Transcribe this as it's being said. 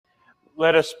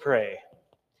Let us pray.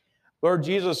 Lord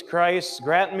Jesus Christ,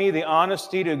 grant me the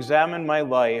honesty to examine my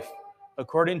life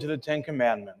according to the Ten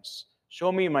Commandments.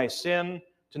 Show me my sin,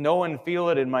 to know and feel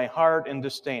it in my heart and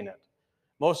disdain it.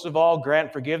 Most of all,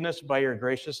 grant forgiveness by your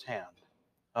gracious hand.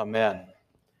 Amen.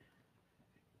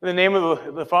 In the name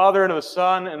of the Father, and of the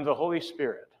Son, and of the Holy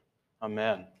Spirit.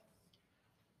 Amen.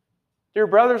 Dear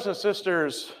brothers and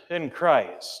sisters in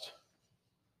Christ,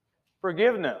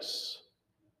 forgiveness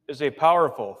is a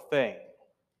powerful thing.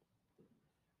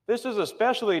 This is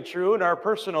especially true in our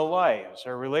personal lives,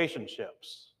 our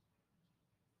relationships.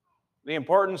 The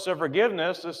importance of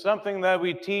forgiveness is something that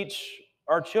we teach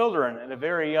our children at a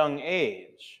very young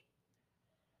age.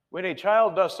 When a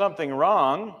child does something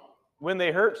wrong, when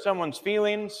they hurt someone's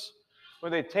feelings,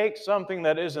 when they take something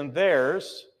that isn't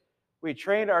theirs, we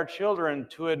train our children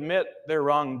to admit their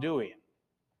wrongdoing.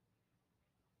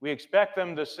 We expect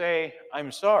them to say,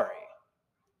 "I'm sorry."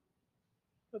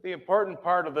 But the important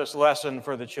part of this lesson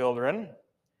for the children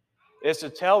is to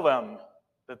tell them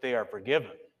that they are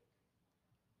forgiven.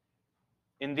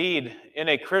 Indeed, in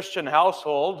a Christian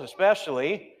household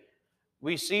especially,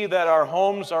 we see that our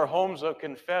homes are homes of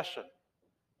confession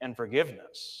and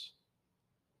forgiveness.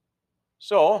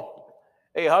 So,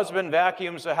 a husband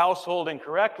vacuums the household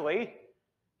incorrectly.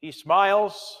 He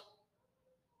smiles,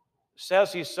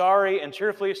 says he's sorry, and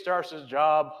cheerfully starts his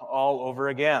job all over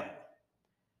again.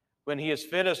 When he is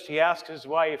finished, he asks his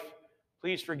wife,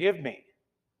 "Please forgive me.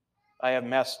 I have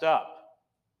messed up."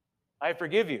 "I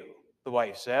forgive you," the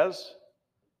wife says.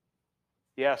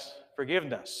 Yes,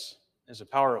 forgiveness is a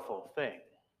powerful thing.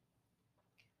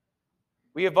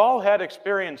 We have all had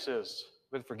experiences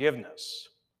with forgiveness.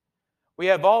 We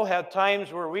have all had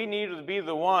times where we needed to be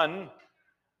the one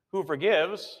who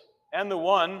forgives and the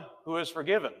one who is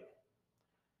forgiven.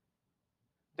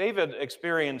 David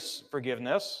experienced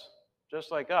forgiveness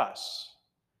just like us.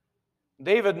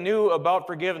 David knew about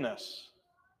forgiveness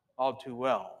all too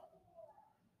well.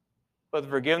 But the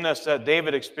forgiveness that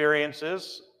David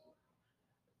experiences,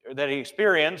 or that he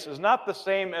experienced, is not the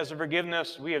same as the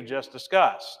forgiveness we have just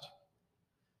discussed.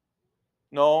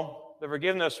 No, the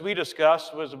forgiveness we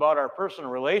discussed was about our personal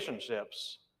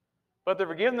relationships. But the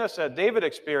forgiveness that David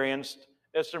experienced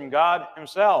is from God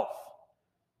himself.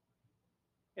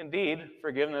 Indeed,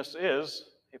 forgiveness is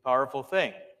a powerful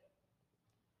thing.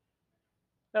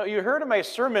 Now, you heard in my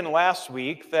sermon last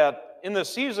week that in the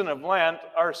season of Lent,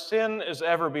 our sin is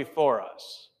ever before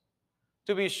us.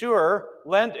 To be sure,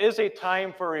 Lent is a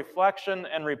time for reflection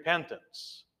and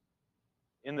repentance.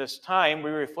 In this time,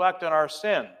 we reflect on our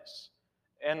sins,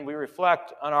 and we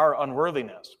reflect on our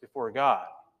unworthiness before God.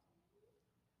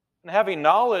 And having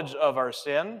knowledge of our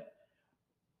sin,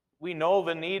 we know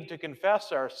the need to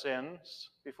confess our sins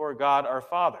before God our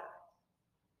Father,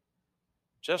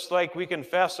 just like we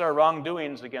confess our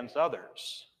wrongdoings against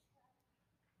others.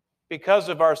 Because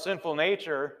of our sinful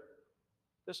nature,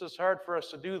 this is hard for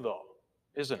us to do, though,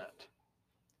 isn't it?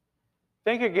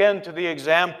 Think again to the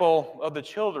example of the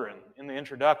children in the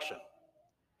introduction.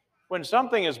 When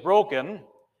something is broken,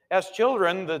 as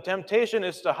children, the temptation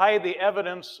is to hide the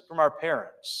evidence from our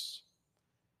parents.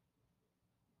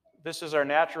 This is our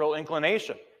natural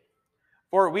inclination.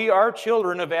 For we are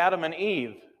children of Adam and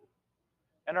Eve,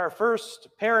 and our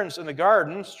first parents in the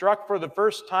garden, struck for the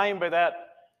first time by that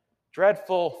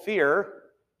dreadful fear,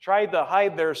 tried to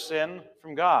hide their sin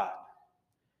from God.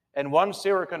 And once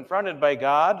they were confronted by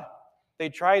God, they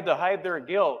tried to hide their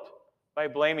guilt by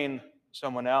blaming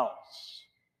someone else.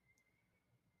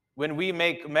 When we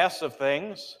make a mess of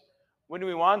things, when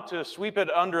we want to sweep it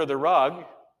under the rug,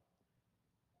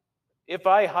 "If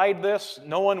I hide this,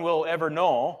 no one will ever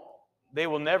know. They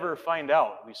will never find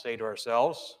out," we say to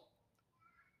ourselves.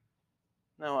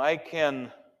 Now, I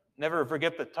can never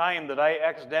forget the time that I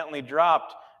accidentally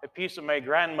dropped a piece of my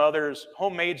grandmother's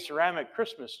homemade ceramic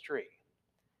Christmas tree.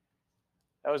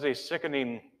 That was a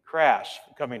sickening crash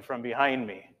coming from behind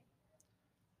me.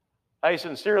 I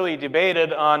sincerely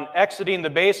debated on exiting the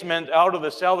basement out of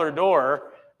the cellar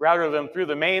door rather than through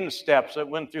the main steps that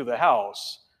went through the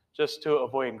house, just to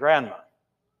avoid Grandma.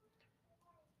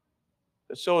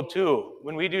 But so too,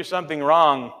 when we do something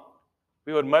wrong,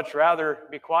 we would much rather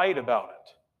be quiet about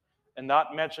it and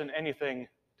not mention anything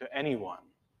to anyone.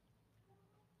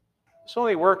 This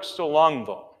only works so long,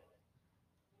 though.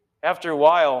 After a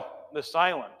while, the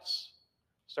silence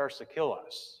starts to kill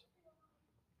us.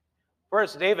 For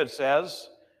as David says,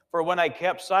 "For when I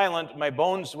kept silent, my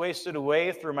bones wasted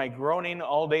away through my groaning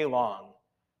all day long.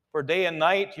 For day and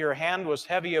night your hand was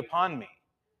heavy upon me.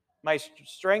 My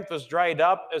strength was dried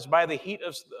up as by the heat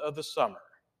of the summer."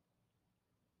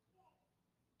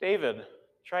 David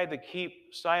tried to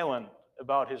keep silent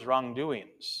about his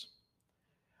wrongdoings.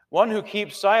 One who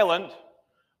keeps silent,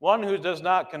 one who does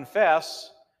not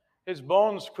confess, his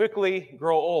bones quickly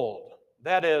grow old.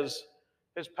 That is,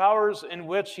 his powers in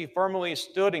which he formerly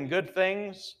stood in good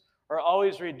things are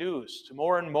always reduced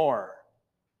more and more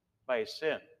by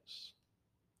sins.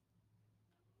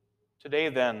 Today,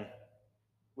 then,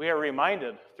 we are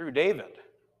reminded through David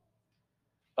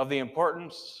of the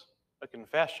importance of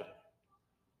confession.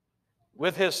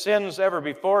 With his sins ever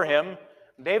before him,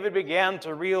 David began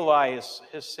to realize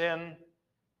his sin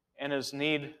and his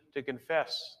need to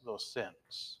confess those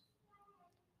sins.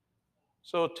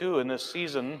 So too, in this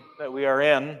season that we are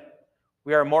in,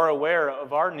 we are more aware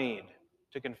of our need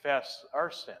to confess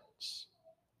our sins.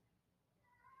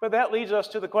 But that leads us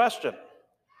to the question,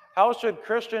 how should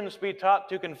Christians be taught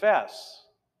to confess?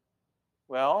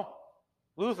 Well,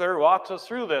 Luther walks us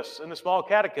through this in the Small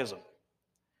Catechism,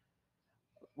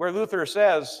 where Luther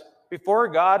says, before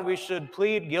God we should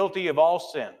plead guilty of all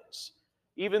sins,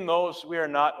 even those we are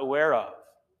not aware of,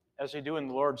 as we do in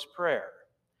the Lord's Prayer.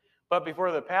 But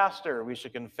before the pastor, we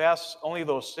should confess only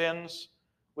those sins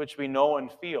which we know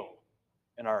and feel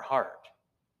in our heart.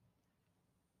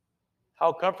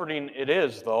 How comforting it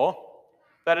is, though,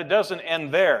 that it doesn't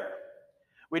end there.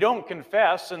 We don't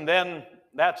confess and then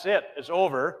that's it, it's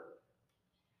over.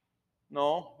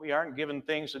 No, we aren't given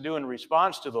things to do in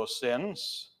response to those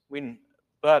sins.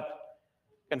 But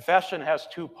confession has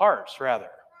two parts, rather.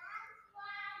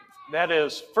 That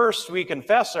is, first, we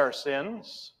confess our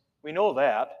sins. We know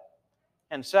that.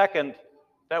 And second,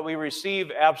 that we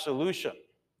receive absolution.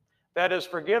 That is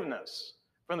forgiveness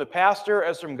from the pastor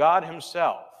as from God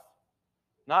himself.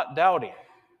 Not doubting,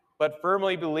 but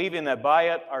firmly believing that by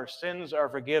it our sins are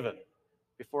forgiven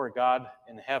before God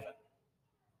in heaven.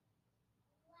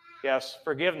 Yes,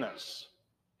 forgiveness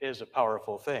is a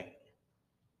powerful thing.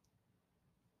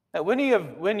 Now, when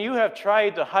you have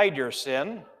tried to hide your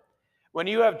sin, when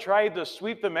you have tried to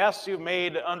sweep the mess you've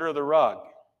made under the rug,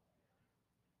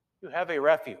 you have a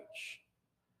refuge.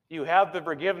 You have the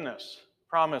forgiveness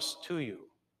promised to you.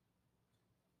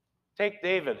 Take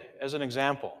David as an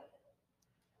example.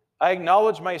 I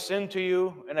acknowledged my sin to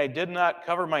you, and I did not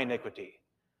cover my iniquity.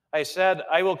 I said,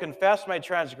 I will confess my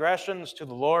transgressions to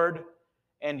the Lord,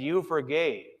 and you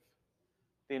forgave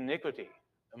the iniquity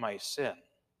of my sin.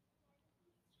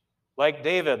 Like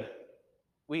David,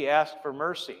 we ask for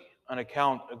mercy on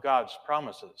account of God's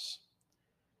promises.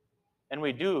 And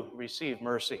we do receive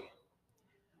mercy.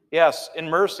 Yes, in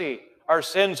mercy, our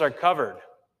sins are covered.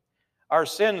 Our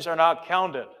sins are not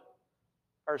counted.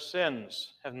 Our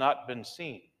sins have not been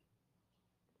seen.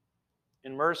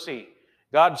 In mercy,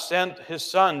 God sent his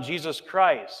Son, Jesus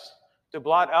Christ, to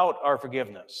blot out our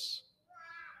forgiveness.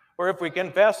 For if we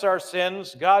confess our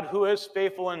sins, God, who is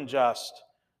faithful and just,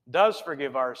 does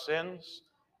forgive our sins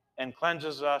and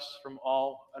cleanses us from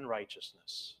all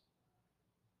unrighteousness.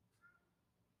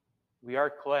 We are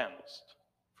cleansed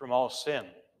from all sin.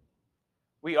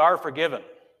 We are forgiven.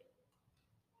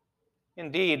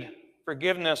 Indeed,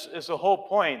 forgiveness is the whole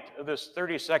point of this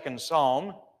 32nd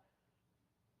Psalm.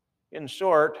 In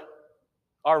short,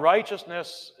 our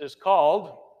righteousness is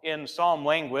called, in Psalm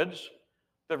language,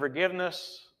 the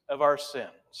forgiveness of our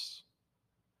sins.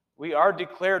 We are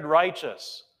declared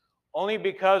righteous only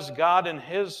because God in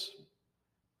his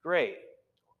grace,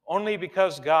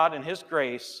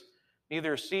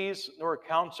 neither sees nor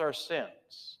counts our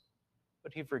sins,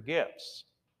 but he forgives,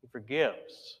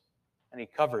 and he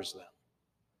covers them.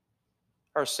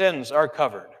 Our sins are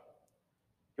covered.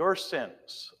 Your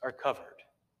sins are covered.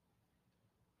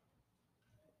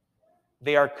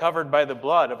 They are covered by the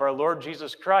blood of our Lord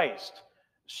Jesus Christ,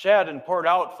 shed and poured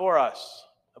out for us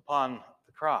upon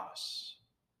the cross.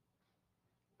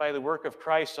 By the work of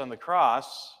Christ on the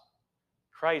cross,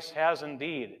 Christ has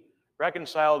indeed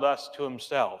reconciled us to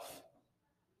himself.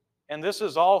 And this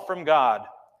is all from God,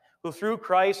 who through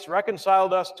Christ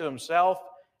reconciled us to himself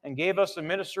and gave us the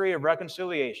ministry of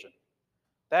reconciliation.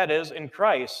 That is, in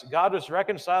Christ, God was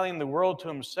reconciling the world to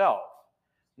himself,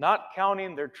 not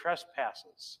counting their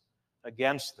trespasses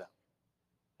against them,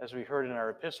 as we heard in our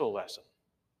epistle lesson.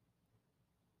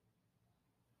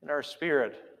 In our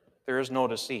spirit, there is no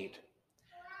deceit.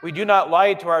 We do not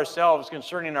lie to ourselves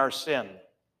concerning our sin.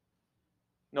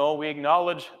 No, we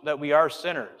acknowledge that we are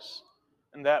sinners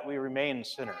and that we remain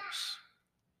sinners.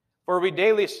 For we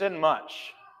daily sin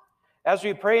much. As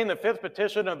we pray in the fifth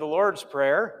petition of the Lord's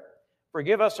Prayer,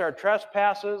 forgive us our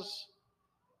trespasses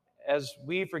as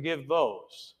we forgive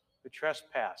those who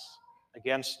trespass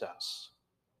against us.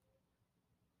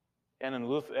 And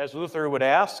as Luther would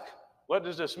ask, what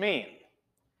does this mean?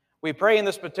 We pray in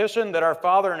this petition that our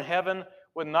Father in heaven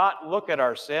would not look at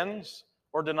our sins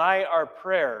or deny our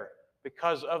prayer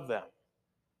because of them,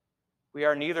 We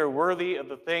are neither worthy of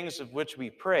the things of which we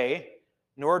pray,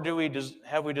 nor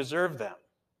have we deserved them.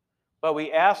 But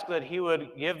we ask that he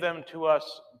would give them to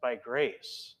us by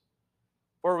grace.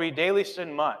 For we daily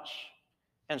sin much,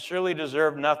 and surely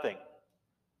deserve nothing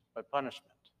but punishment.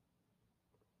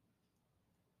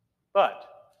 But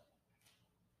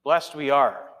blessed we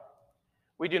are.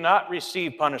 We do not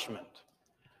receive punishment.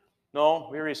 No,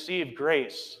 we receive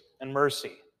grace and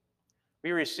mercy.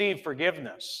 We receive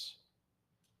forgiveness.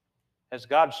 As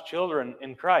God's children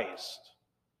in Christ,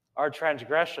 our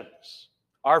transgressions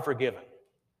are forgiven.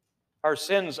 Our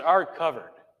sins are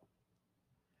covered.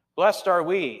 Blessed are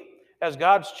we. As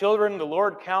God's children, the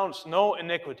Lord counts no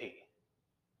iniquity.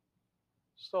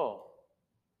 So,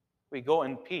 we go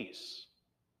in peace,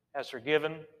 as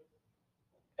forgiven,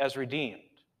 as redeemed.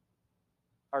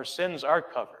 Our sins are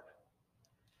covered.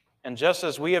 And just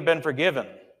as we have been forgiven,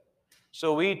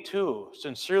 so we too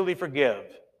sincerely forgive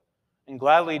and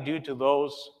gladly do to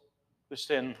those who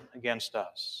sin against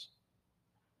us.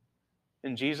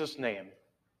 In Jesus' name,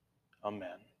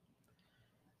 amen.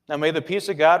 Now may the peace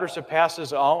of God, which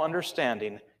surpasses all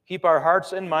understanding, keep our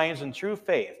hearts and minds in true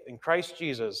faith in Christ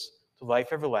Jesus to life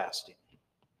everlasting.